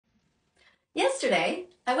Yesterday,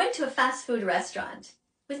 I went to a fast food restaurant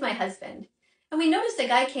with my husband, and we noticed a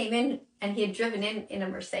guy came in and he had driven in a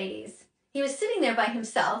Mercedes. He was sitting there by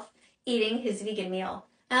himself, eating his vegan meal,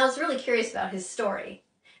 and I was really curious about his story.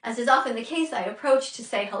 As is often the case, I approached to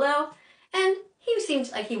say hello, and he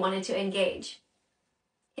seemed like he wanted to engage.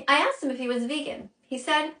 I asked him if he was vegan. He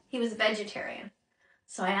said he was vegetarian.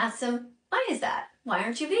 So I asked him, why is that? Why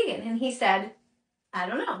aren't you vegan? And he said, I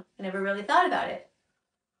don't know. I never really thought about it.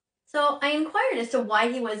 So I inquired as to why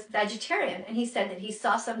he was vegetarian, and he said that he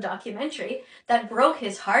saw some documentary that broke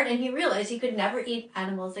his heart and he realized he could never eat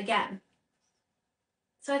animals again.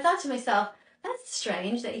 So I thought to myself, that's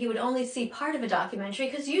strange that he would only see part of a documentary,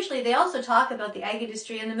 because usually they also talk about the egg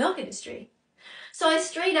industry and the milk industry. So I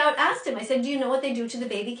straight out asked him, I said, do you know what they do to the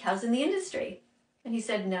baby cows in the industry? And he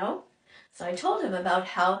said, no. So I told him about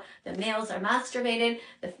how the males are masturbated,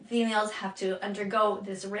 the females have to undergo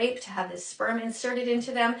this rape to have this sperm inserted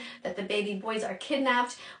into them, that the baby boys are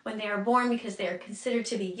kidnapped when they are born because they are considered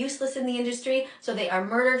to be useless in the industry, so they are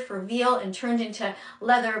murdered for veal and turned into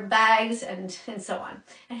leather bags and so on.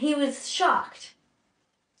 And he was shocked.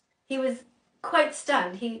 He was quite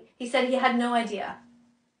stunned. He said he had no idea.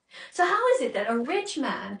 So how is it that a rich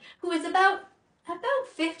man who is about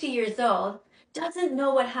 50 years old doesn't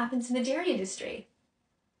know what happens in the dairy industry?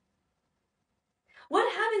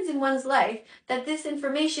 What happens in one's life that this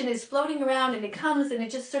information is floating around and it comes and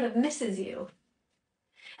it just sort of misses you?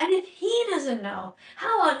 And if he doesn't know,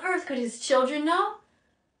 how on earth could his children know?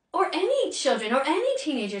 Or any children, or any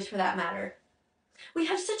teenagers for that matter. We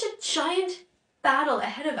have such a giant battle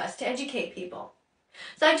ahead of us to educate people.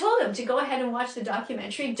 So I told him to go ahead and watch the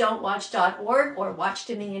documentary don'twatch.org or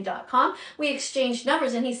watchdominion.com. We exchanged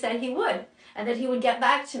numbers and he said he would, and that he would get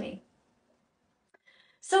back to me.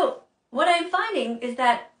 So what I'm finding is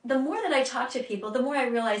that the more that I talk to people, the more I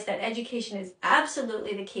realize that education is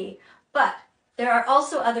absolutely the key. But there are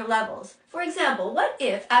also other levels. For example, what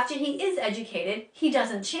if after he is educated, he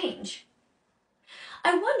doesn't change?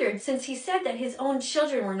 I wondered, since he said that his own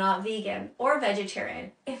children were not vegan or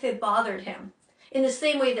vegetarian, if it bothered him. In the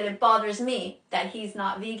same way that it bothers me that he's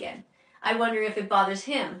not vegan. I wonder if it bothers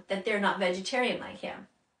him that they're not vegetarian like him.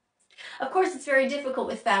 Of course, it's very difficult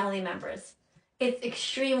with family members. It's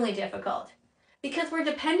extremely difficult because we're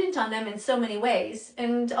dependent on them in so many ways,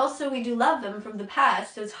 and also we do love them from the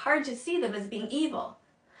past, so it's hard to see them as being evil.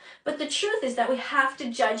 But the truth is that we have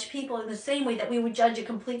to judge people in the same way that we would judge a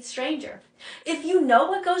complete stranger. If you know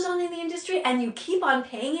what goes on in the industry and you keep on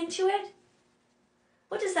paying into it,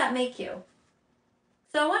 what does that make you?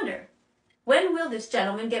 So I wonder, when will this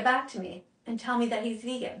gentleman get back to me and tell me that he's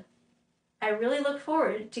vegan? I really look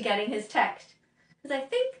forward to getting his text, because I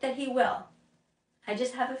think that he will. I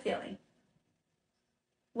just have a feeling.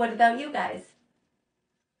 What about you guys?